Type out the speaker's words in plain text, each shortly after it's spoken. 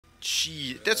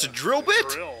Gee, that's a drill bit?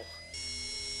 Drill.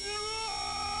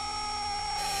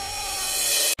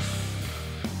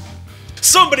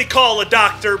 Somebody call a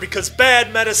doctor because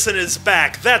bad medicine is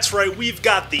back. That's right, we've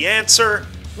got the answer.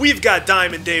 We've got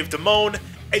Diamond Dave Damone,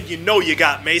 and you know you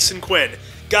got Mason Quinn.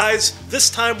 Guys,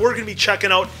 this time we're going to be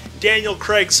checking out Daniel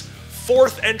Craig's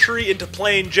 4th entry into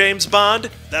playing James Bond.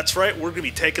 That's right, we're going to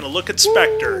be taking a look at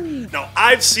Spectre. Woo. Now,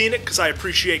 I've seen it because I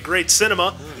appreciate great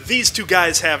cinema. These two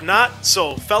guys have not.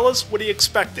 So, fellas, what are you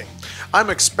expecting? I'm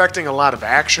expecting a lot of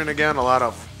action again, a lot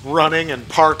of running and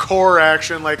parkour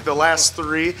action like the last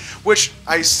 3, which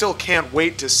I still can't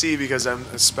wait to see because I'm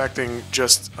expecting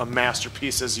just a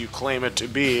masterpiece as you claim it to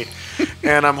be.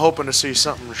 And I'm hoping to see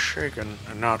something shaken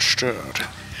and not stirred.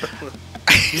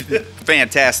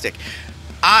 Fantastic.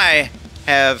 I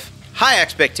have high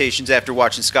expectations after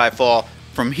watching Skyfall.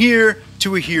 From here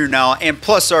to here now, and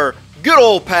plus our good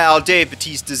old pal Dave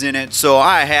Bautista's in it, so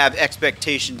I have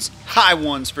expectations, high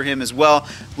ones for him as well.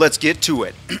 Let's get to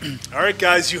it. All right,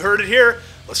 guys, you heard it here.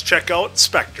 Let's check out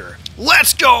Spectre.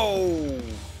 Let's go!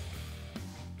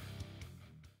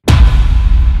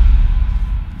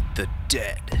 The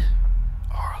dead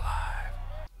are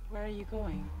alive. Where are you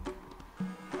going?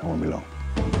 I won't be long.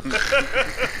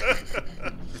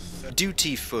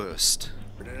 Duty first.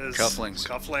 It is. Cufflinks.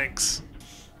 Cufflinks.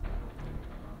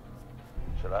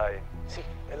 Ce l'hai? Sì,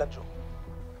 è laggiù.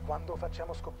 Quando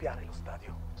facciamo scoppiare lo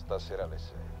stadio? Stasera alle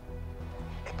 6.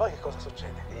 E poi che cosa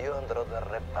succede? Io andrò dal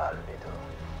re pallido.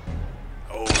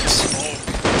 Oh, smoke.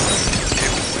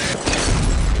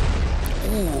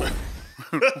 Ooh.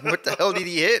 What the hell did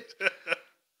he hit?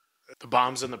 The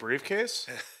bomb's in the briefcase?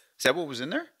 Is that what was in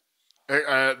there?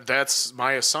 That's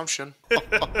my assumption.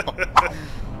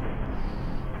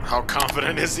 How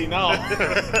confident is he now?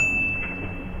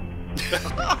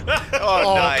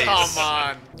 Oh, nice. Come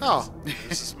on. Oh,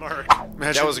 This is Mark.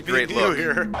 That was a great look.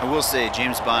 Here. I will say,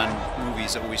 James Bond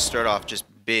movies always start off just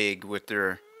big with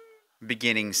their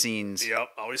beginning scenes. Yep,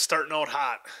 always starting out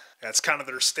hot. That's kind of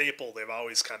their staple. They've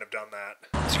always kind of done that.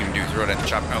 What's he gonna do? Throw it at the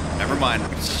chop? Oh, never mind.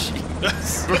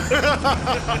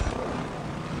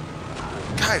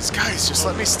 Guys, just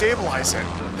let me stabilize it.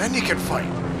 Then you can fight.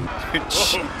 I'm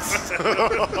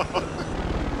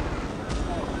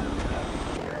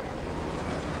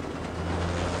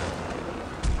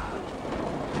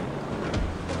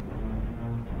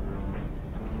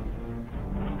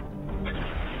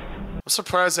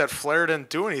surprised that flare didn't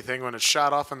do anything when it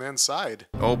shot off on the inside.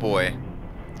 Oh boy,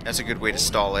 that's a good way to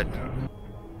stall it.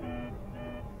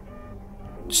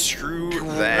 Screw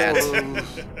that.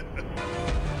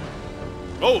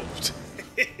 Oh,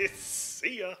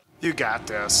 see ya. You got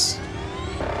this.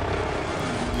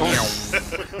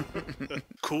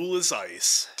 Cool as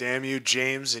ice. Damn you,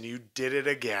 James, and you did it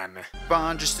again.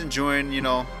 Bond just enjoying, you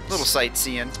know, little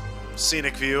sightseeing.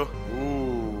 Scenic view.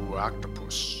 Ooh,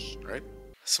 octopus, right?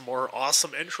 Some more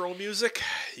awesome intro music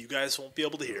you guys won't be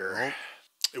able to hear. Nope.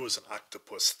 It was an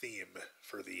octopus theme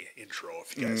for the intro,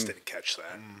 if you guys didn't catch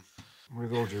that.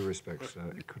 With all due respect,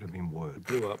 sir, it could have been worse.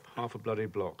 Blew up half a bloody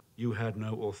block. You had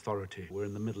no authority. We're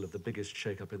in the middle of the biggest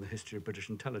shake-up in the history of British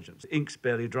intelligence. Ink's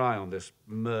barely dry on this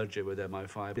merger with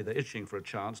MI5. They're itching for a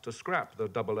chance to scrap the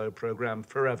 00 program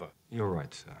forever. You're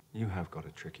right, sir. You have got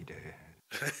a tricky day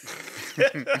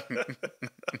ahead.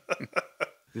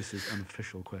 This is an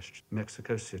official question.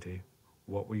 Mexico City,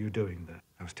 what were you doing there?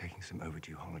 I was taking some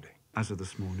overdue holiday. As of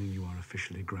this morning, you are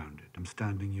officially grounded. I'm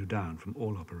standing you down from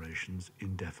all operations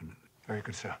indefinitely. Very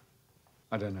good, sir.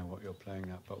 I don't know what you're playing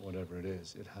at, but whatever it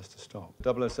is, it has to stop.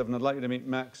 007, I'd like you to meet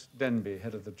Max Denby,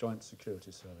 head of the Joint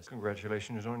Security Service.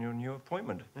 Congratulations on your new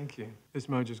appointment. Thank you. This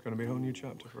merger's going to be a whole new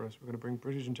chapter for us. We're going to bring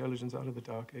British intelligence out of the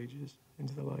dark ages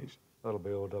into the light. That'll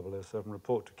be all 007.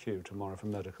 Report to Q tomorrow for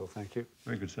medical. Thank you.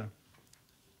 Very good, sir.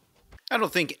 I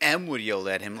don't think M would yell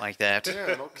at him like that.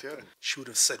 Yeah, no kidding. She would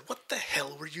have said, "What the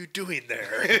hell were you doing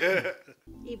there?"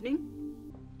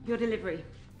 Evening. Your delivery.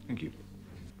 Thank you.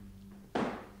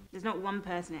 There's not one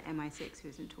person at MI6 who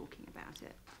isn't talking about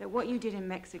it. That what you did in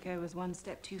Mexico was one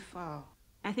step too far.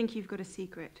 I think you've got a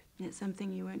secret, and it's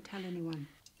something you won't tell anyone,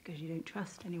 because you don't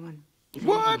trust anyone. If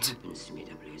What? anything happens to me,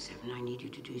 007, I need you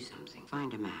to do something.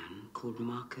 Find a man called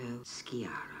Marco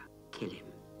Sciarra. Kill him.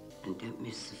 And don't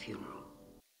miss the funeral.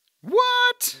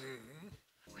 What?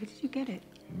 Where did you get it?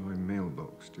 In my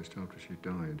mailbox just after she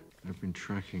died. I've been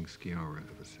tracking Sciarra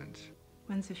ever since.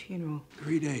 When's the funeral?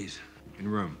 3 days. In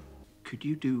Rome. Could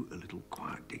you do a little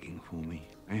quiet digging for me?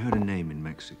 I heard a name in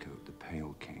Mexico, the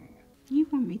Pale King. You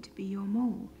want me to be your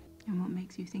mole. And what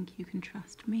makes you think you can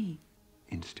trust me?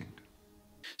 Instinct.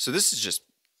 So this is just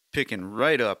picking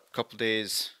right up a couple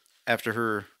days after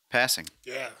her passing.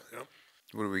 Yeah, yep.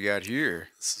 What do we got here?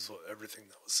 This is everything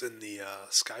that was in the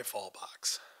Skyfall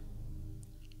box.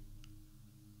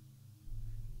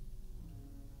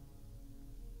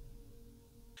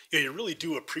 Yeah, you really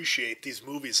do appreciate these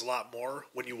movies a lot more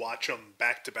when you watch them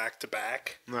back to back to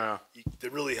back. Yeah.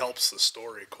 It really helps the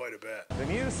story quite a bit. The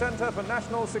new Centre for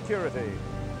National Security.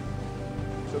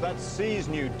 So that's C's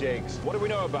new digs. What do we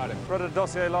know about him? Read a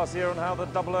dossier last year on how the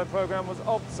 00 program was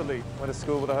obsolete. Went to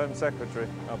school with the Home Secretary.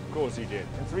 Of course he did.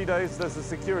 In 3 days, there's a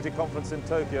security conference in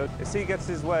Tokyo. If he gets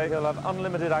his way, he'll have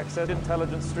unlimited access to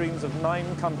intelligence streams of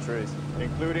 9 countries.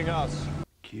 Including us.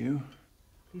 Q?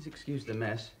 Please excuse the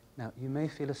mess. Now, you may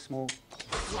feel a small...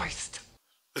 Christ!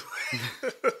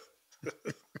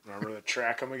 Remember to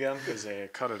track him again? Because they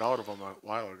cut it out of him a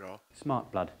while ago.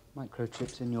 Smart blood.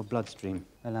 Microchips in your bloodstream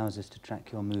allows us to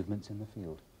track your movements in the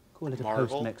field. Call it a Marvel?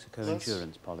 post-Mexico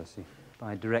insurance policy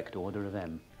by direct order of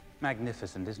M.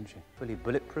 Magnificent, isn't she? Fully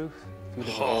bulletproof. Few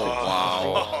little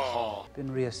wow.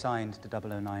 Been reassigned to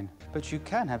 009. But you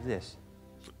can have this.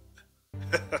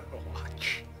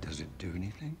 Watch. Does it do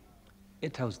anything?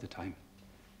 It tells the time.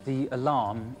 The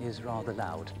alarm is rather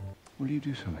loud. Will you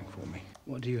do something for me?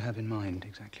 What do you have in mind,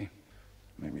 exactly?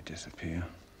 Make me disappear.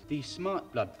 The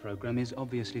Smart Blood program is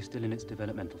obviously still in its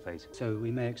developmental phase, so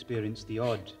we may experience the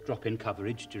odd drop in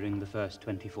coverage during the first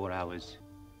 24 hours.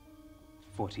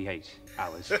 48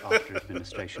 hours after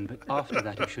administration, but after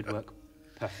that it should work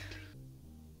perfectly.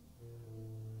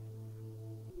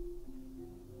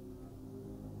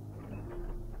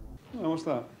 Oh, what's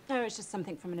that? Oh, it's just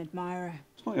something from an admirer.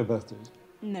 It's not your birthday.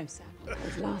 No, sir. It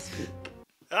was last week.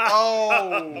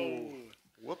 Oh!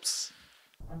 Whoops.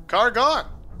 Car gone.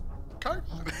 Car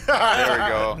gone. There we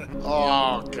go.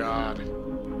 Oh, God.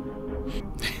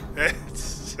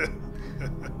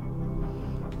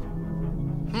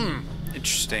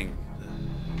 Interesting.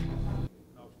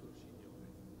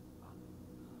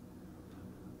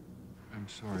 I'm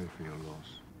sorry for your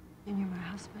loss. You knew my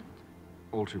husband?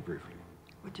 All too briefly.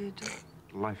 What do you do?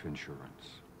 Life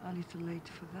insurance. A little late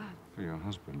for that. For your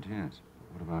husband, yes.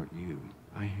 But what about you?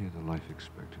 I hear the life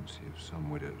expectancy of some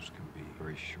widows can be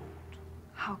very short.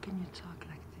 How can you talk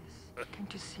like this?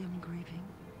 Can't you see I'm grieving?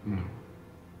 No.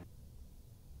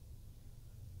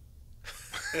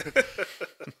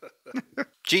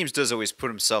 James does always put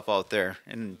himself out there,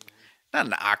 and not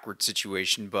an awkward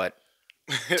situation, but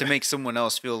to make someone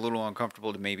else feel a little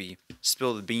uncomfortable, to maybe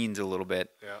spill the beans a little bit.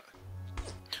 Yeah.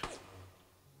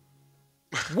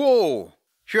 Whoa!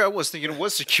 Here I was thinking it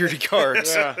was security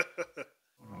guards. Yeah.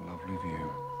 What a lovely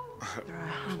view. There are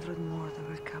 100 more that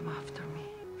will come after me.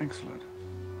 Excellent.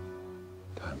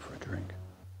 Time for a drink.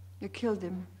 You killed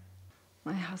him.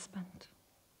 My husband.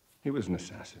 He was an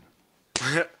assassin.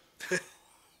 Signed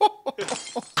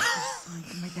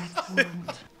my death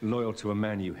warrant. Loyal to a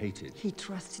man you hated. He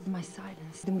trusted my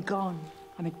silence. I'm gone.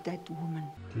 I'm a dead woman.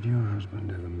 Did your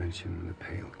husband ever mention the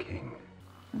Pale King?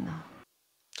 No.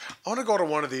 I want to go to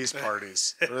one of these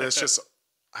parties. Where it's just,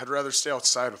 I'd rather stay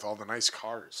outside with all the nice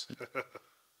cars.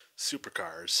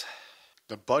 Supercars.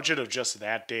 The budget of just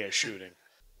that day of shooting.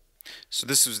 So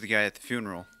this was the guy at the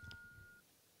funeral.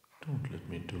 Don't let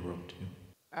me interrupt you.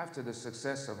 After the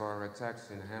success of our attacks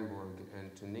in Hamburg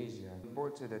and Tunisia, the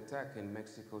aborted attack in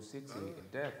Mexico City, the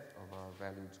death of our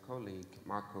valued colleague,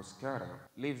 Marco Sciarra,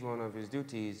 leaves one of his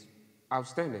duties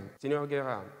outstanding. Señor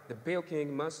Guerra, the Pale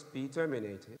King must be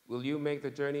terminated. Will you make the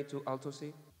journey to Alto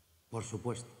Sea? Por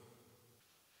supuesto.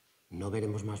 No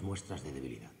veremos más muestras de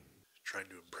debilidad. Trying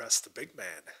to impress the big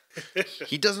man.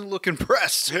 He doesn't look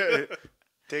impressed.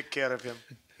 Take care of him.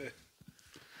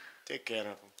 Take care of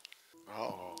him.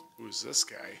 Oh, who's this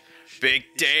guy? Big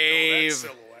Dave.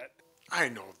 Silhouette. I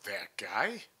know that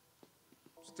guy.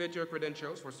 State your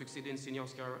credentials for succeeding Señor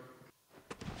Sciarra.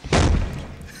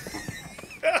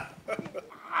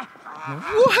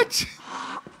 What?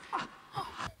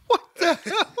 What the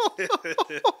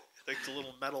hell? Like the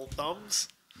little metal thumbs.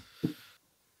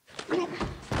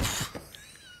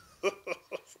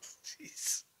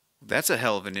 Jeez. That's a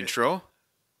hell of an intro.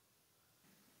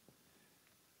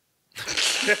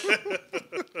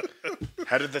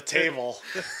 Head of the table.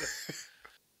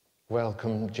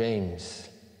 Welcome, James.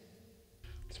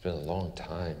 It's been a long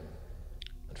time,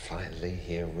 but finally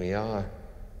here we are.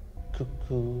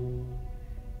 Cuckoo.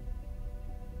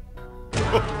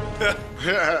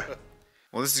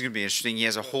 Well, this is going to be interesting. He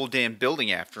has a whole damn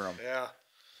building after him. Yeah.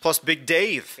 Plus Big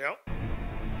Dave. Yep.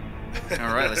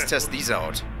 All right, let's test these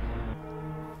out.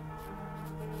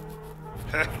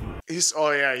 He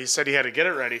said he had to get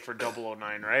it ready for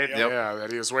 009, right? Yep. Yeah,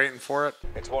 that he was waiting for it.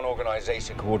 It's one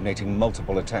organization coordinating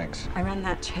multiple attacks. I ran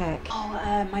that check.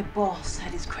 Oh, my boss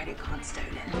had his credit card stolen.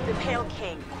 The Pale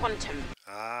King, Quantum.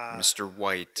 Ah. Mr.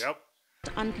 White. Yep.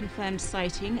 Unconfirmed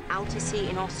sighting, Altersee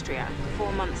in Austria,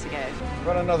 4 months ago.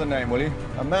 Run another name, will you?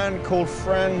 A man called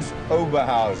Franz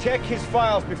Oberhaus. Check his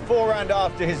files before and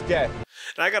after his death.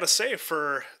 And I gotta say,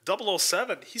 for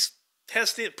 007, he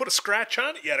hasn't put a scratch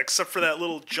on it yet, except for that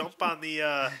little jump on the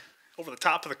over the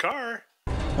top of the car.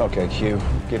 Okay, Q,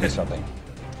 give me something.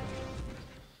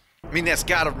 I mean, that's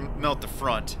gotta melt the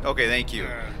front. Okay, thank you.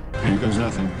 Here goes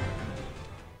nothing.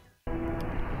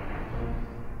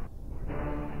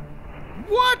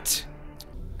 What?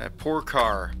 That poor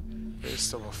car.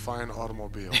 Based on a fine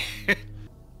automobile.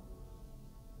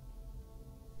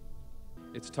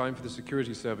 It's time for the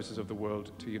security services of the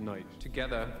world to unite.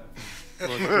 Together, for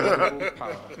global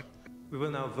power. We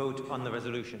will now vote on the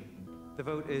resolution. The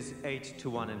vote is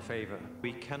 8-1 in favor.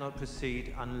 We cannot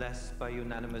proceed unless by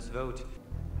unanimous vote.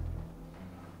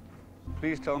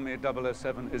 Please tell me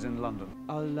 007 is in London.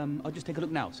 I'll just take a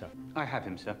look now, sir. I have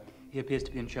him, sir. He appears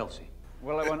to be in Chelsea.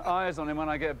 Well, I want eyes on him when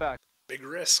I get back. Big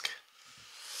risk.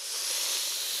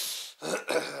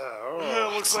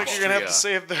 Looks like you're gonna have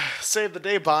to save the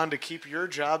day, Bond, to keep your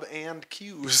job and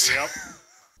Q's. Yep.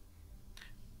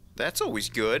 That's always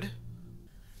good.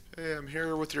 Hey, I'm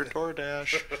here with your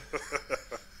DoorDash.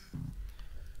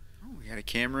 Oh, we got a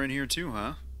camera in here too,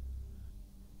 huh?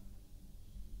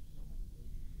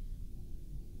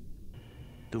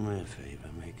 Do me a favor,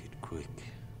 make it quick.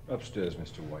 Upstairs,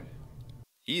 Mr. White.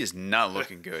 He is not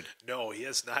looking good. No, he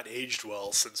has not aged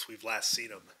well since we've last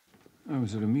seen him. I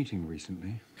was at a meeting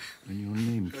recently, and your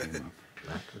name came up.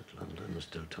 Back at London, we're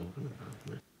still talking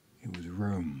about it. It was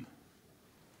Rome.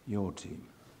 Your team,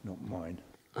 not mine.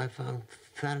 I found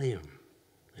thallium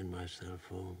in my cell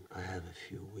phone. I have a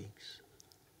few weeks,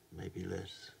 maybe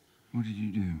less. What did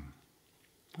you do?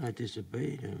 I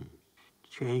disobeyed him,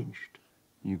 changed.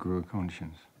 You grew a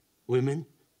conscience. Women,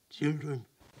 children.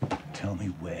 Tell me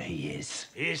where he is.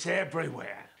 He's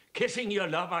everywhere. Kissing your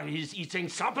lover, he's eating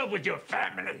supper with your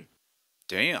family.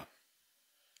 Damn.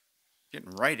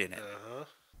 Getting right in it.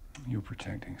 You're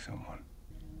protecting someone.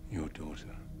 Your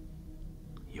daughter.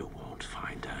 You won't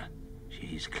find her.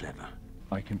 She's clever.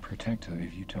 I can protect her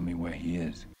if you tell me where he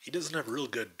is. He doesn't have a real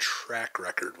good track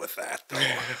record with that,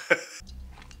 though.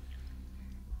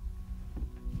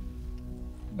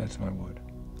 That's my word.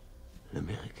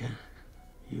 L'America.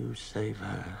 You save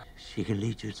her. She can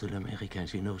lead you to L'America.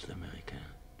 She knows L'America.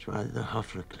 Try the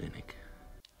Huffler Clinic.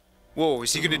 Whoa,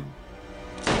 is he gonna...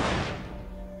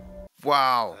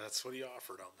 Wow. That's what he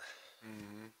offered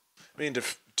him. I mean,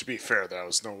 to be fair, that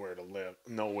was no way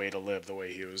to live the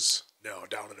way he was. No,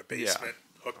 down in a basement,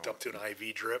 hooked up to an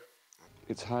IV drip.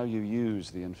 It's how you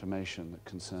use the information that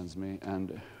concerns me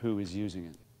and who is using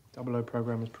it. 00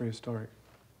 program is prehistoric.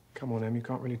 Come on, Em, you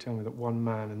can't really tell me that one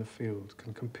man in the field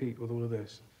can compete with all of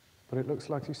this. But it looks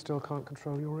like you still can't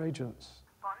control your agents.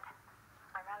 Bond,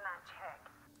 I ran that check.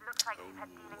 Looks like you've had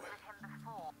dealings with him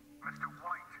before. Mr.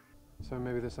 White. So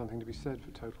maybe there's something to be said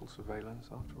for total surveillance,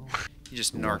 after all. He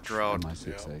just narked her out.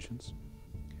 MI6 agents.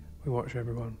 We watch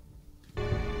everyone.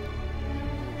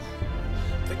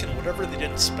 Thinking whatever they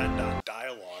didn't spend on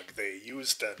dialogue, they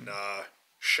used in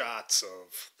shots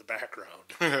of the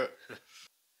background.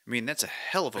 I mean, that's a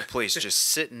hell of a place, just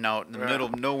sitting out in the middle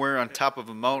of nowhere on top of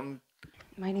a mountain.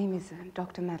 My name is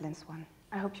Dr. Madeline Swan.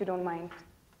 I hope you don't mind.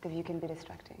 The view can be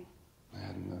distracting. I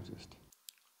hadn't noticed.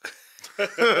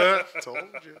 Told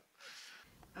you.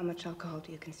 How much alcohol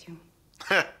do you consume?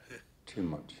 Too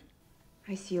much.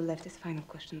 I see you left this final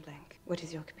question blank. What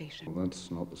is your occupation? Well,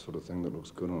 that's not the sort of thing that looks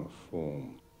good on a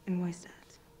form. And why is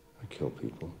that? I kill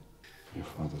people. Your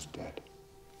father's dead.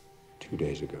 2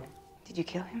 days ago. Did you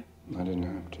kill him? I didn't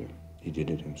have to. He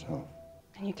did it himself.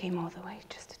 And you came all the way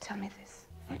just to tell me this?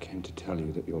 I came to tell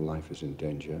you that your life is in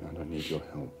danger and I need your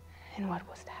help. And what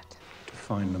was that? To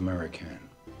find American.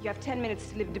 You have 10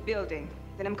 minutes to leave the building.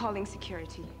 Then I'm calling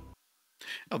security.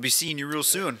 I'll be seeing you real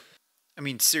soon. I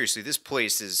mean, seriously, this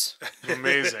place is...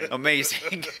 amazing.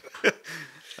 Amazing.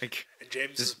 And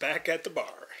James is back at the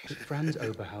bar. Franz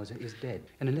Oberhauser is dead.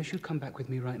 And unless you come back with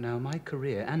me right now, my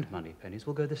career and money pennies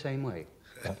will go the same way.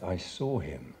 But I saw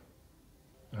him.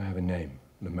 I have a name,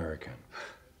 American.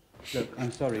 Look,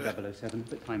 I'm sorry, 007,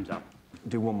 but time's up.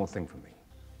 Do one more thing for me.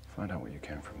 Find out what you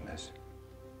can from this.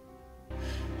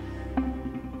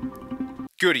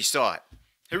 Good, he saw it.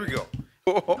 Here we go.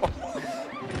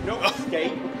 No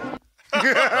escape.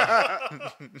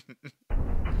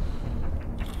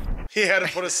 He had to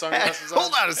put his sunglasses on.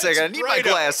 Hold on a second, I need my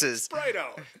glasses. Bright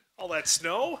out. All that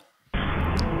snow.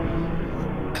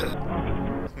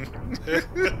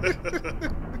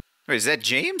 Wait, is that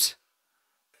James?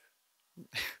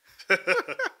 Where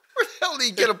the hell did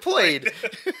he get a plane?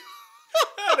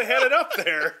 They had it up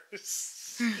there.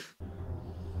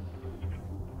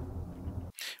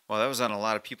 Well, that was on a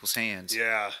lot of people's hands.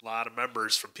 Yeah, a lot of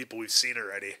members from people we've seen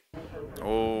already.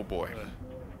 Oh, boy.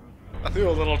 Do a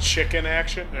little chicken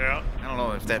action. Yeah. I don't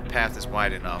know if that path is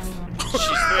wide enough.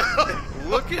 Jeez.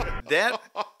 Look at that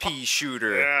pea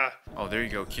shooter. Yeah. Oh, there you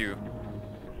go, Q.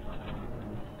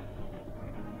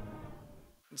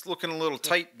 It's looking a little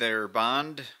tight there,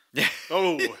 Bond. Yeah.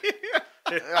 Oh.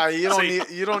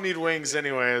 You don't need wings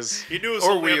anyways. He knew it was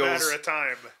Or only a wheels. matter of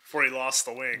time before he lost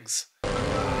the wings.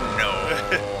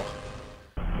 No.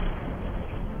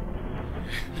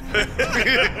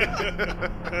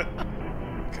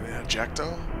 Can I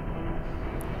ejecto?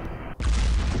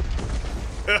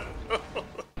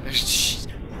 She's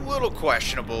a little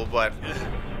questionable, but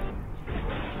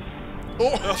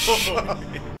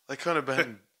That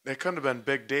couldn't have been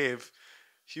Big Dave.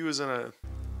 He was in a.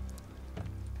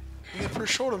 When they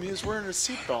first showed him, he was wearing a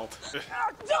seatbelt.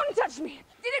 Don't touch me!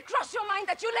 Did it cross your mind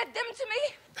that you led them to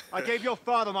me? I gave your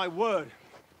father my word.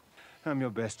 I'm your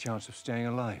best chance of staying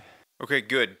alive. okay,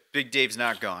 good. Big Dave's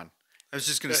not gone. I was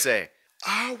just gonna say.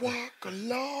 I walk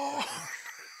alone.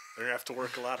 They're gonna have to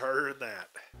work a lot harder than that.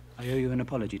 I owe you an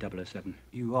apology, 007.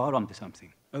 You are onto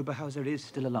something. Oberhauser is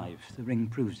still alive. The ring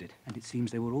proves it. And it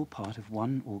seems they were all part of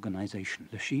one organization.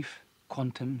 Le Chiffre,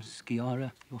 Quantum,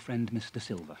 Sciarra, your friend Mr.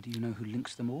 Silver. Do you know who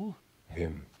links them all?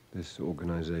 Him. This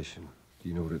organization. Do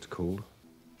you know what it's called?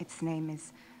 Its name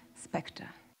is Spectre.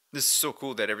 This is so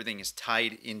cool that everything is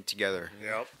tied in together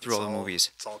Yep. through all the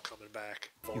movies. It's all coming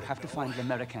back. You have to find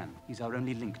l'Americain. He's our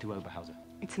only link to Oberhauser.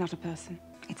 It's not a person.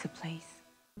 It's a place.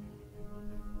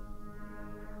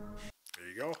 There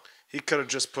you go. He could have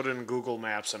just put it in Google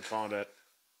Maps and found it.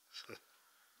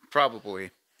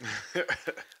 Probably.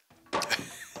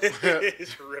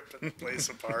 He's ripping the place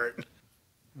apart.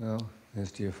 Well,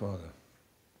 here's to your father.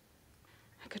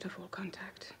 I cut off all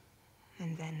contact.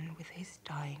 And then, with his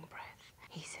dying breath,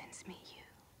 he sends me you.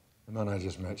 The man I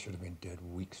just met should have been dead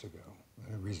weeks ago. The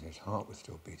only reason his heart was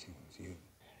still beating was you.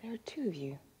 There are two of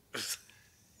you.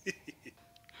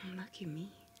 Lucky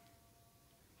me.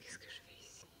 Qu'est-ce que je fais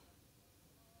ici?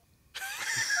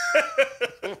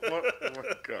 Oh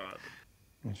my God.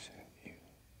 That's it,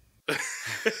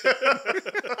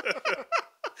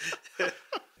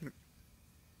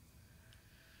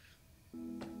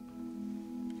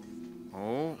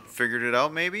 Oh, figured it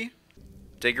out maybe?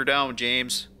 Take her down,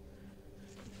 James.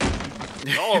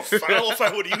 Oh, I don't know if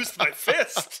I would have used my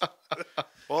fist.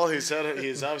 Well, he's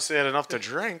obviously had enough to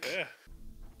drink. Yeah.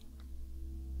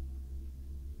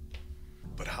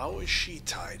 But how is she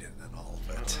tied in all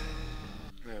of it?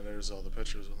 Yeah, there's all the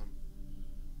pictures of them.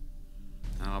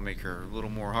 I'll make her a little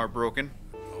more heartbroken.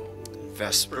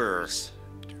 Vesper.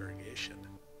 Interrogation.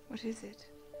 What is it?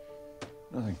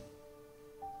 Nothing.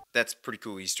 That's a pretty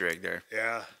cool Easter egg there.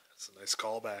 Yeah, it's a nice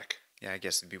callback. Yeah, I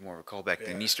guess it'd be more of a callback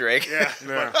than an Easter egg. Yeah.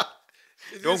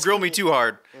 Don't grill me too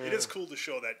hard. It is cool to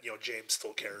show that, James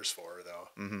still cares for her,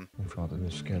 though. Mm-hmm. My father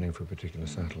was scanning for a particular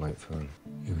satellite phone.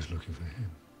 He was looking for him.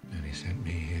 And he sent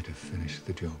me here to finish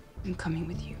the job. I'm coming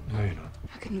with you. No, you're not.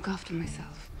 I can look after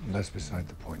myself. That's beside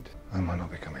the point. I might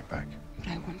not be coming back. But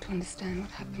I want to understand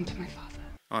what happened to my father.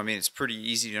 Oh, I mean, it's pretty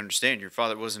easy to understand. Your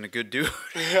father wasn't a good dude.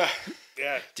 Yeah.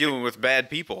 Dealing with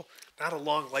bad people. Not a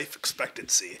long life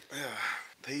expectancy. Yeah.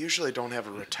 They usually don't have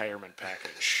a retirement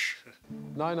package.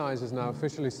 Nine Eyes is now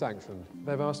officially sanctioned.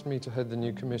 They've asked me to head the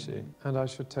new committee, and I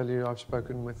should tell you I've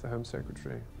spoken with the Home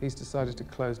Secretary. He's decided to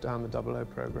close down the 00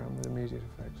 program with immediate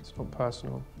effect. It's not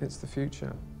personal, it's the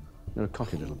future. You're a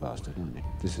cocky little bastard, aren't you?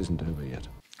 This isn't over yet.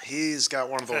 He's got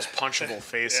one of those punchable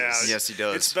faces. Yeah, Yes, he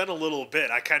does. It's been a little bit.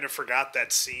 I kind of forgot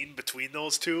that scene between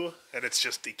those two, and it's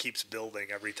just, he keeps building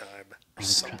every time.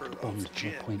 Supper Bond of to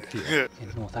a gin. point here in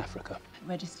North Africa.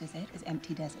 Registers it as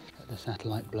empty desert. At the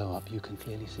satellite blow up, you can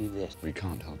clearly see this. We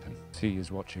can't help him. He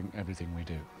is watching everything we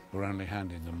do. We're only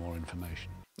handing them more information.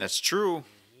 That's true.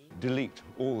 Delete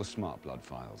all the smart blood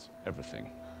files. Everything.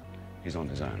 He's on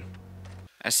his own.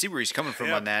 I see where he's coming from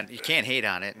Yeah. on that. You can't hate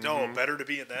on it. No, better to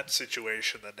be in that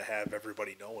situation than to have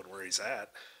everybody knowing where he's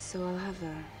at. So I'll have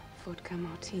a vodka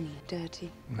martini,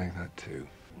 dirty. Make that two.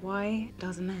 Why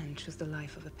does a man choose the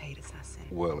life of a paid assassin?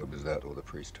 Well, it was that or the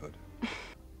priesthood.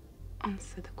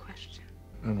 Answer the question.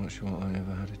 I'm not sure I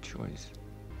ever had a choice.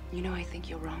 You know, I think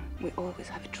you're wrong. We always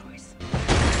have a choice.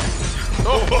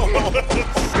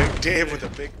 Big Dave with a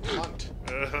big punt.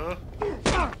 Uh-huh.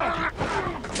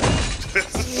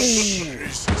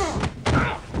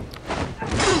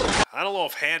 I don't know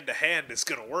if hand-to-hand is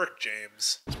going to work,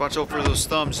 James. Let's watch out for those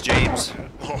thumbs, James.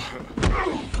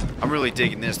 I'm really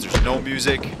digging this. There's no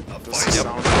music. This is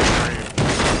sound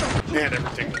great. And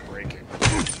everything's breaking.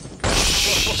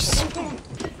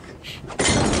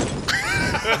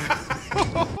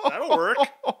 That'll work.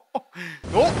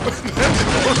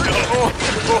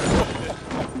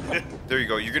 There you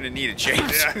go. You're gonna need it,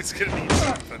 James. Yeah, it's gonna need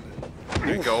something.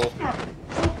 There you go.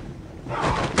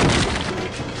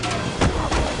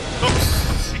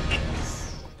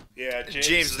 Yeah,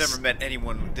 James never met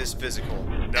anyone this physical.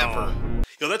 No. Ever.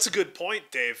 You know, that's a good point,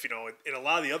 Dave. You know, in a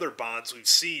lot of the other Bonds, we've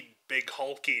seen big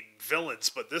hulking villains,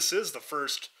 but this is the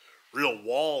first real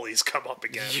wall he's come up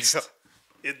against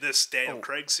in this Daniel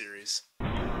Craig series.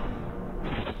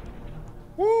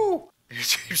 Woo!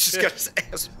 James just got his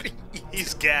ass beat.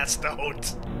 He's gassed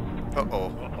out.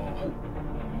 Uh-oh.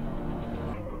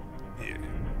 Yeah.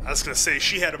 I was going to say,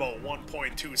 she had about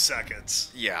 1.2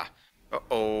 seconds. Yeah.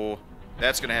 Uh-oh.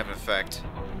 That's gonna have an effect.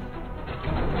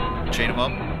 Chain him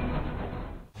up.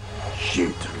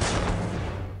 Shoot.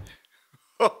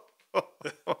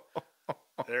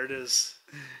 There it is.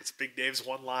 It's Big Dave's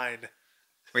one line.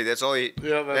 Wait, that's all he...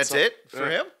 Yeah, that's it for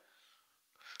him?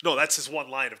 No, that's his one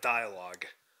line of dialogue.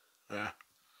 Yeah.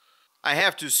 I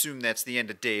have to assume that's the end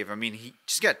of Dave. I mean, he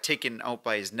just got taken out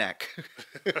by his neck.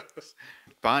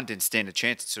 Bond didn't stand a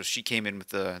chance, so she came in with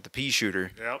the pea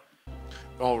shooter. Yep.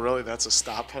 Oh, really? That's a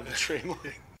stop on the train line?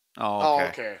 Oh, okay.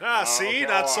 Okay. Ah, see?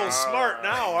 Not so smart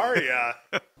now, are ya?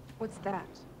 What's that?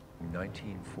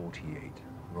 1948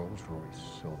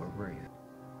 Rolls-Royce Silver Wraith.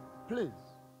 Please.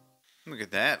 Look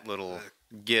at that little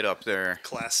get up there.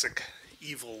 Classic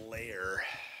evil lair.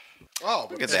 Oh,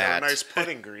 but Look at it's got that. a nice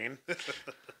pudding green.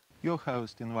 Your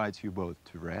host invites you both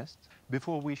to rest.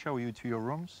 Before we show you to your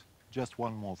rooms, just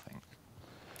one more thing.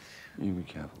 You be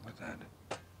careful with that.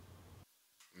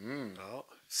 Oh,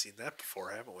 seen that before,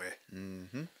 haven't we?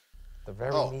 Mm-hmm. The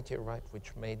very meteorite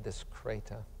which made this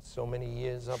crater so many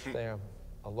years up there,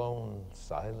 alone,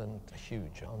 silent, a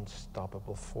huge,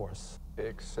 unstoppable force.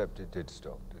 Except it did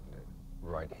stop, didn't it?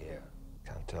 Right here.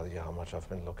 Can't tell you how much I've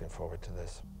been looking forward to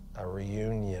this. A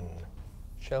reunion.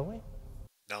 Shall we?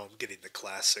 Now I'm getting the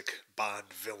classic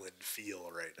Bond villain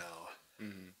feel right now.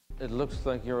 It looks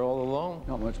like you're all alone.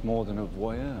 Not much more than a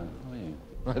voyeur, are you?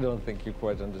 I don't think you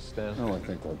quite understand. Oh, I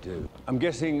think I do. I'm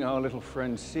guessing our little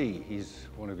friend C, he's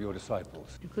one of your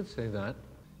disciples. You could say that.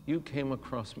 You came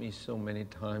across me so many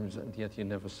times, and yet you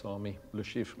never saw me. Le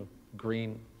chiffre,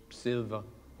 green, silver.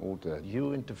 All dead.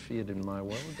 You interfered in my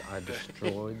world, I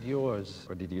destroyed yours.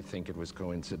 Or did you think it was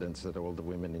coincidence that all the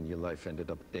women in your life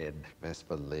ended up dead?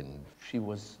 Vesper Lind. She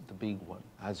was the big one.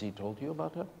 Has he told you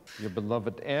about her? Your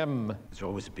beloved M has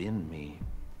always been me,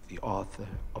 the author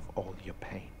of all your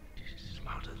pain. She's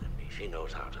smarter than me. She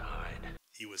knows how to hide.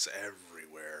 He was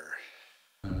everywhere.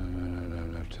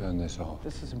 No, turn this off.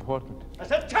 This is important. I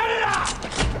said turn it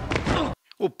off!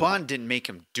 Well, Bond didn't make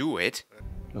him do it.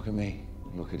 Look at me.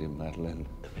 Look at him, Madeline.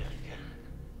 America.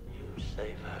 You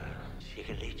save her. She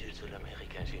can lead you to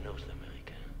America. She knows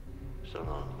America. So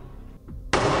long.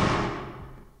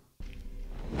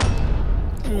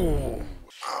 Ooh.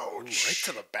 Ouch. Right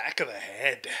to the back of the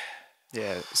head.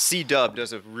 Yeah, C-Dub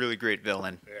does a really great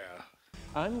villain. Yeah.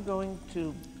 I'm going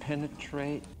to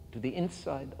penetrate to the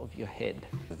inside of your head.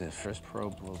 The first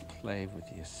probe will play with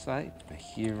your sight, the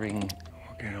hearing.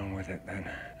 Well, get on with it then.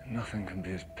 Nothing can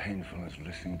be as painful as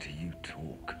listening to you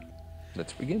talk.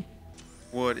 Let's begin.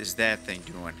 What is that thing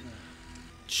doing?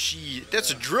 Gee,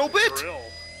 that's a drill bit? Drill.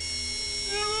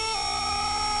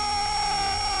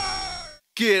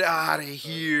 Get out of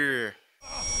here.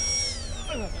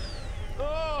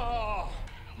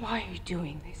 Why are you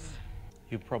doing this?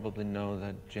 You probably know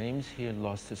that James here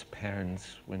lost his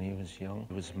parents when he was young.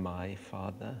 It was my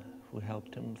father who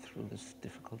helped him through this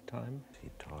difficult time. He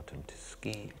taught him to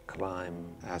ski,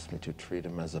 climb, asked me to treat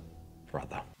him as a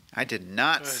brother. I did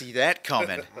not see that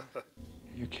coming.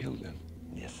 You killed him.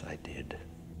 Yes, I did.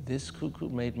 This cuckoo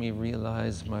made me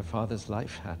realize my father's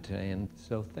life had to end.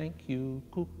 So thank you,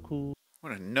 cuckoo.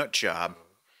 What a nut job.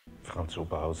 Franz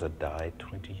Oberhauser died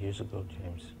 20 years ago,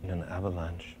 James, in an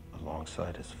avalanche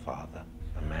alongside his father.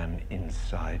 The man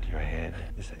inside your head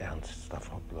is Ernst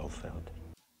Stafford Blofeld.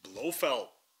 Blofeld.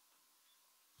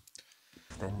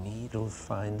 If the needle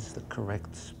finds the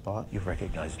correct spot, you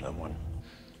recognize no one.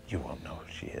 You won't know who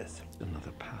she is.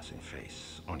 Another passing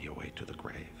face on your way to the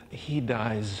grave. He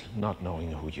dies not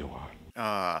knowing who you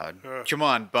are. Come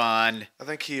on, Bond. I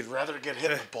think he'd rather get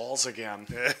hit in the balls again.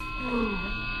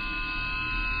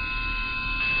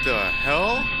 The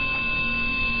hell?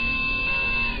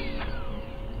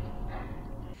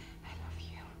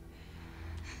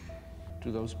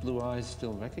 Do those blue eyes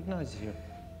still recognize you?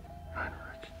 I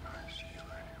recognize you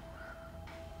anywhere.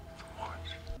 What?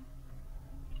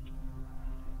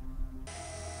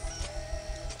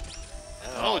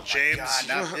 Oh, James. God,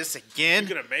 not this again. You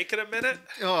gonna make it a minute?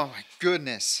 Oh, my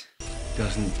goodness.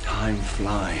 Doesn't time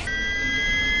fly?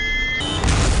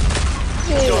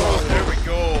 Oh, there we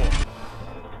go.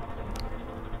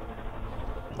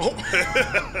 Oh,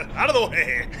 out of the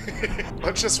way.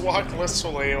 Let's just walk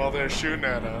blissfully while they're shooting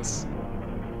at us.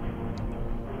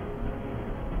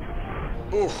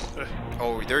 Ooh.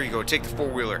 Oh, there you go. Take the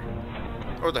four-wheeler.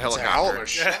 Or the That's a helicopter. hell of a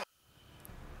shot.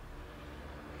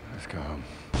 Let's go home.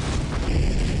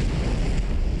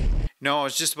 No, I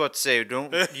was just about to say,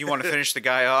 don't you want to finish the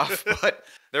guy off? But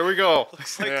there we go.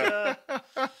 Looks like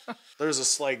there's a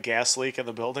slight gas leak in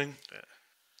the building. Yeah.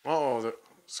 Oh, there's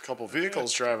a couple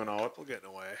vehicles driving out. We're getting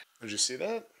away. Did you see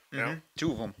that? Yeah.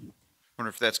 2 of them. Wonder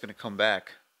if that's going to come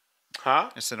back.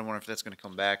 Huh? I said I wonder if that's going to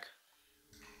come back.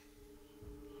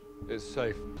 It's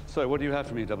safe. So, what do you have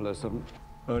for me, 007?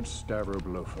 Ernst Stavro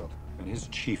Blofeld and his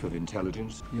chief of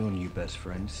intelligence, your new best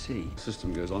friend, C.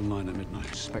 System goes online at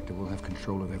midnight. Spectre will have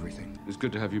control of everything. It's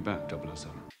good to have you back,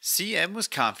 007. CM was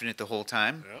confident the whole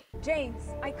time. Yep. James,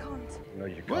 I can't. No,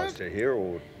 you can't stay here,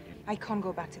 or I can't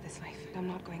go back to this life. I'm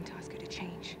not going to ask you to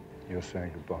change. you're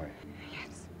saying goodbye.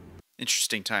 Yes.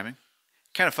 Interesting timing.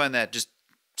 Kind of find that just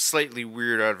slightly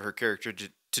weird out of her character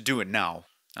to do it now.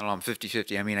 I don't know, I'm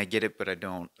 50-50. I mean, I get it, but I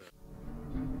don't.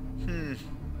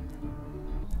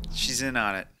 She's in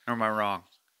on it. Or am I wrong?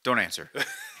 Don't answer.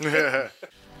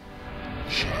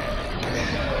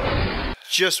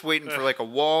 Just waiting for like a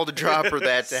wall to drop or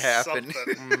that to happen.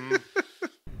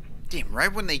 Damn,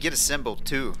 right when they get assembled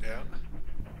too. Yeah.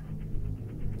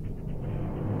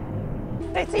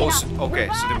 Oh, so, okay,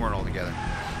 so they weren't all together.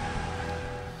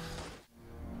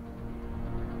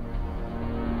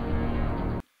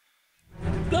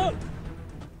 Go!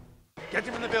 Get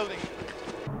him in the building.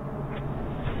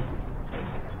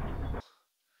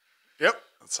 Yep,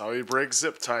 that's how you break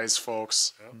zip ties,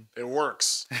 folks. Yep. It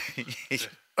works.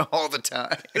 All the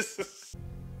time.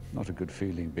 Not a good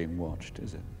feeling being watched,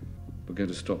 is it? We're going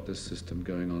to stop this system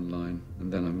going online,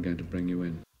 and then I'm going to bring you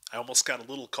in. I almost got a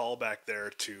little call back there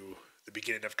to the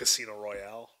beginning of Casino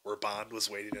Royale, where Bond was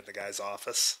waiting in the guy's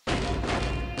office.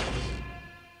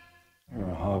 You're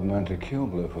a hard man to kill,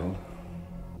 Blofeld.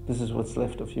 This is what's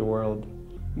left of your world.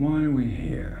 Why are we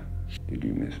here? Did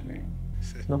you miss me?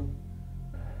 No.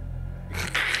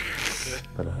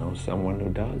 But I know someone who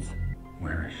does.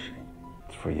 Where is she?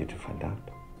 It's for you to find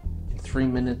out. In 3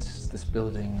 minutes, this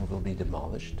building will be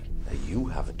demolished. Now you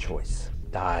have a choice.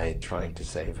 Die trying to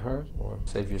save her, or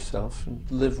save yourself and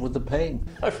live with the pain.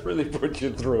 I've really put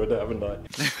you through it, haven't I?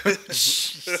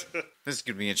 This is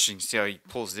going to be interesting to see how he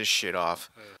pulls this shit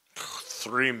off.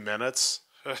 3 minutes?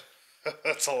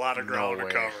 That's a lot of ground to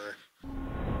cover.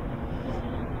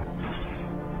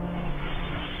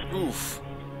 Oof.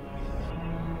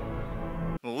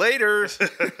 Later.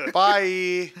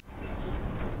 Bye.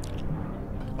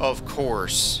 Of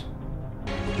course.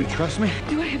 Do you trust me?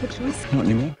 Do I have a choice? Not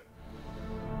anymore.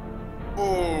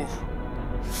 Oh.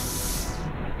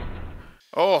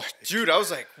 Oh, dude, I was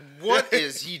like, what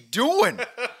is he doing?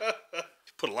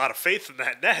 Put a lot of faith in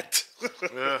that net.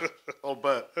 Yeah, I'll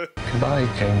bet. Goodbye,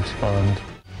 James Bond.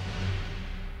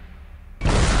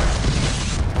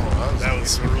 Oh, that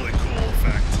was a really cool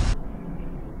effect.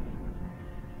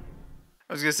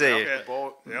 I was going to say. Okay.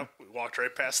 Boat. Yep, we walked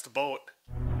right past the boat.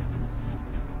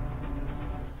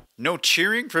 No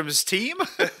cheering from his team?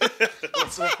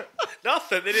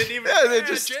 Nothing. They didn't even. Yeah, they "Yeah,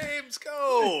 just- James,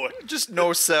 go. Just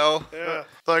no sell. Yeah.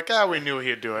 Like, we knew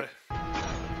he'd do it.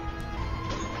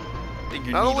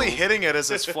 Not only hitting it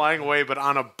as it's flying away, but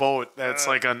on a boat that's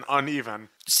like an uneven.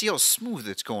 See how smooth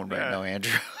it's going right now,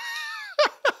 Andrew.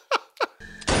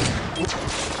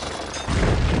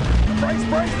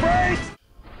 Brace!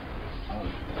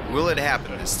 Will it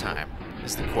happen this time?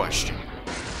 Is the question.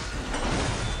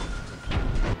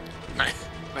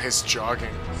 Nice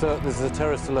jogging. Sir, this is a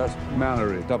terrorist alert.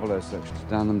 Mallory, 00 sections.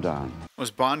 Down them down.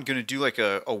 Was Bond going to do like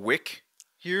a wick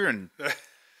here and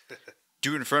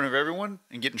do it in front of everyone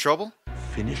and get in trouble?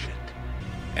 Finish it.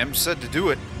 M said to do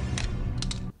it.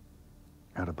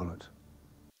 Out of bullets.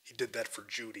 He did that for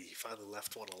Judy. He finally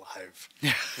left one alive.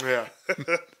 Yeah.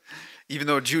 Even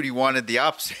though Judy wanted the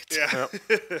opposite. Yeah.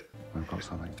 I've got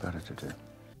something better to do.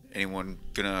 Anyone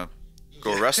gonna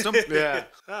go arrest him? Yeah.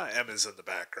 Emma's in the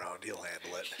background. He'll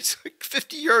handle it. He's like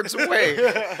 50 yards away.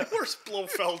 Where's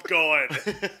Blofeld going?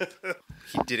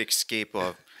 He did escape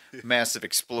a massive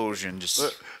explosion.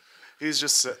 He's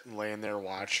just sitting, laying there,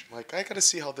 watch. Like, I gotta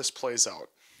see how this plays out.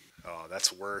 Oh,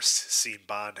 that's worse. Seeing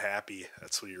Bond happy.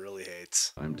 That's what he really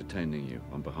hates. I'm detaining you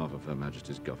on behalf of Her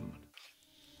Majesty's government.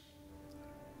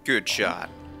 Good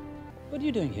shot. What are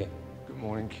you doing here? Good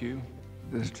morning, Q.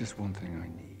 There's just one thing I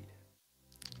need.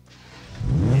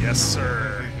 Yes,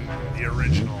 sir. The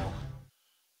original.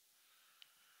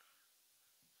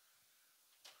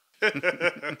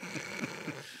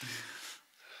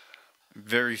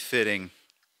 Very fitting.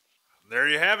 There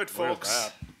you have it,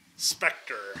 folks.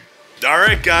 Spectre. All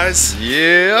right, guys.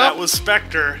 Yeah. That was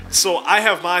Spectre. So I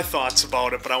have my thoughts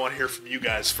about it, but I want to hear from you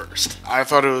guys first. I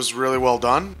thought it was really well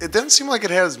done. It didn't seem like it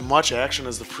had as much action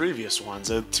as the previous ones.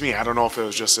 To me, I don't know if it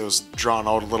was drawn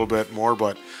out a little bit more,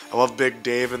 but I love Big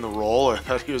Dave in the role. I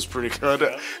thought he was pretty good.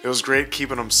 Yeah. It was great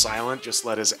keeping him silent, just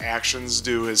let his actions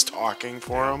do his talking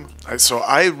for him. So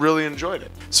I really enjoyed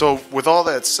it. So with all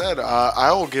that said,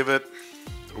 I will give it,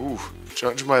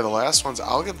 judging by the last ones,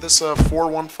 I'll give this a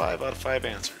 4.15 out of 5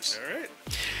 answers. All right.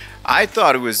 I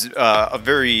thought it was a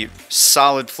very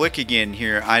solid flick again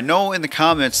here. I know in the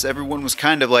comments everyone was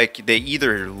kind of like they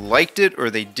either liked it or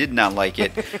they did not like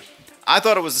it. I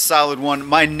thought it was a solid one.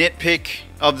 My nitpick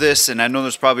of this, and I know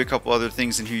there's probably a couple other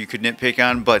things in here you could nitpick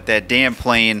on, but that damn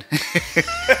plane.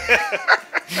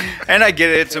 And I get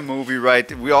it, it's a movie, right?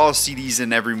 We all see these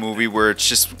in every movie where it's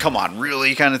just, come on,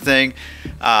 really kind of thing.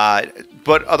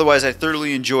 But otherwise, I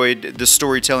thoroughly enjoyed the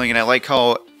storytelling, and I like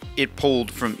how it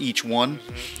pulled from each one,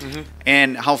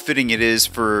 and how fitting it is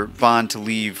for Bond to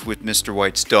leave with Mr.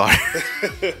 White's daughter.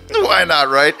 Why not,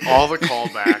 right? All the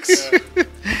callbacks.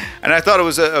 And I thought it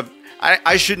was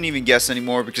I shouldn't even guess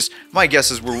anymore because my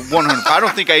guesses were 100. I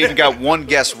don't think I even got one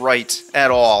guess right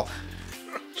at all.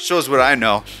 Shows what I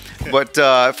know. But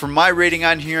for my rating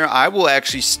on here, I will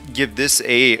actually give this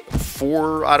a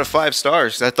 4 out of 5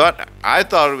 stars. I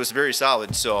thought it was very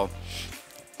solid, so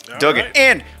dug it.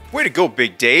 And way to go,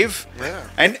 Big Dave. Yeah.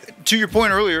 And to your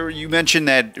point earlier, you mentioned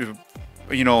that,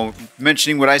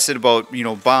 mentioning what I said about,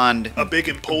 Bond. A big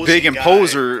imposer. Big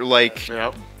imposer, like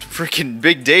freaking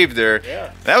Big Dave there.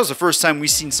 Yeah. That was the first time we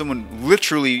seen someone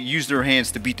literally use their hands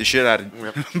to beat the shit out of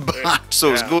Bond.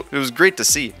 So it was great to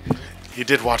see. He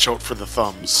did watch out for the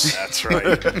thumbs. That's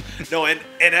right. No, and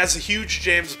as a huge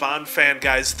James Bond fan,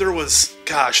 guys, there was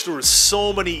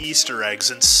so many Easter eggs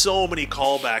and so many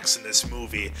callbacks in this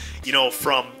movie.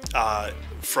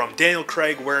 From Daniel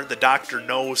Craig wearing the Dr.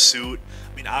 No suit.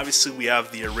 I mean, obviously we have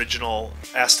the original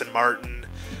Aston Martin.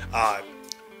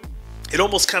 It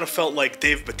almost kind of felt like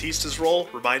Dave Bautista's role.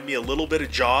 Reminded me a little bit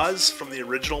of Jaws from the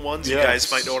original ones. Yes. You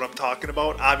guys might know what I'm talking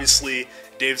about. Obviously,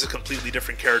 Dave's a completely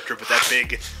different character, but that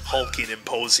big, hulking,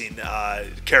 imposing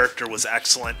character was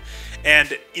excellent.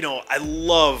 And, I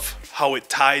love how it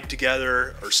tied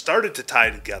together, or started to tie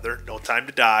together, No Time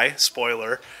to Die,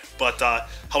 spoiler, but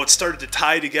how it started to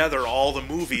tie together all the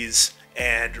movies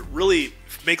and really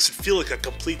makes it feel like a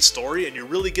complete story, and you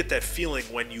really get that feeling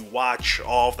when you watch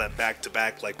all of them back to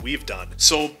back like we've done.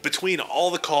 So between all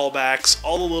the callbacks,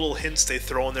 all the little hints they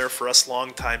throw in there for us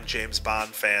longtime James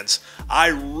Bond fans, I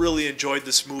really enjoyed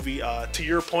this movie. To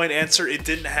your point, Answer, it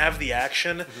didn't have the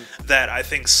action that I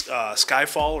think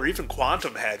Skyfall or even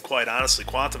Quantum had, quite honestly.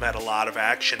 Quantum had a lot of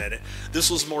action in it.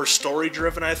 This was more story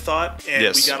driven, I thought, and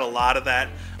we got a lot of that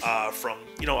from,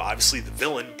 obviously the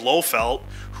villain, Blofeld,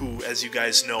 who, as you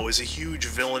guys know, is a huge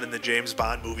villain in the James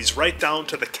Bond movies, right down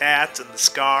to the cat and the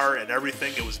scar and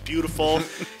everything. It was beautiful.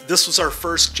 This was our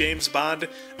first James Bond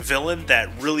villain that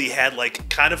really had like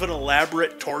kind of an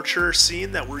elaborate torture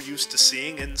scene that we're used to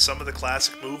seeing in some of the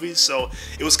classic movies. So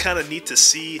it was kind of neat to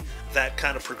see that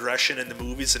kind of progression in the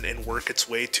movies and work its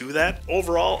way to that.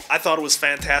 Overall, I thought it was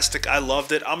fantastic. I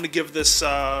loved it. I'm going to give this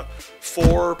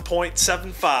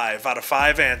 4.75 out of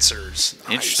 5 answers.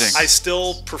 Interesting. I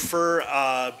still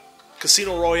prefer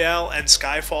Casino Royale and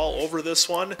Skyfall over this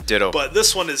one. Ditto. But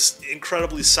this one is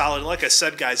incredibly solid. And like I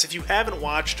said, guys, if you haven't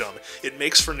watched them, it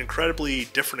makes for an incredibly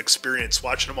different experience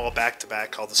watching them all back to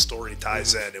back, how the story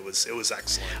ties in. It was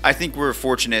excellent. I think we're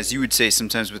fortunate, as you would say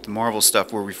sometimes with the Marvel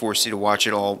stuff, where we force you to watch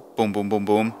it all boom, boom, boom,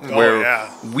 boom.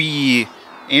 We,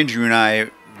 Andrew and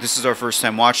I, this is our first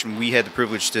time watching. We had the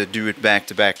privilege to do it back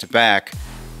to back to back,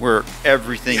 where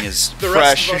everything is The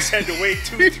fresh. rest of us had to wait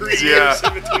 2-3 years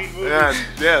in between movies.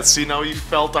 Yeah. See, now you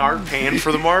felt our pain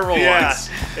for the Marvel ones.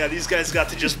 Yeah, these guys got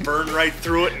to just burn right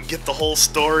through it and get the whole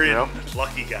story. And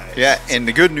lucky guys. Yeah, and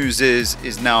the good news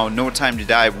is now No Time to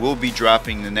Die will be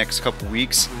dropping the next couple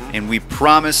weeks, and we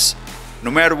promise,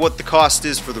 no matter what the cost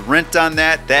is for the rent on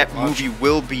that movie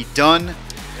will be done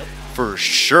for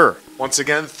sure. Once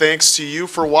again, thanks to you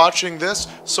for watching this.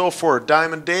 So for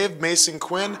Diamond Dave, Mason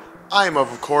Quinn, I am,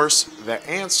 of course, the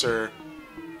Answer.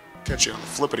 Catch you on the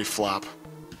flippity flop,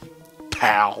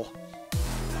 pal.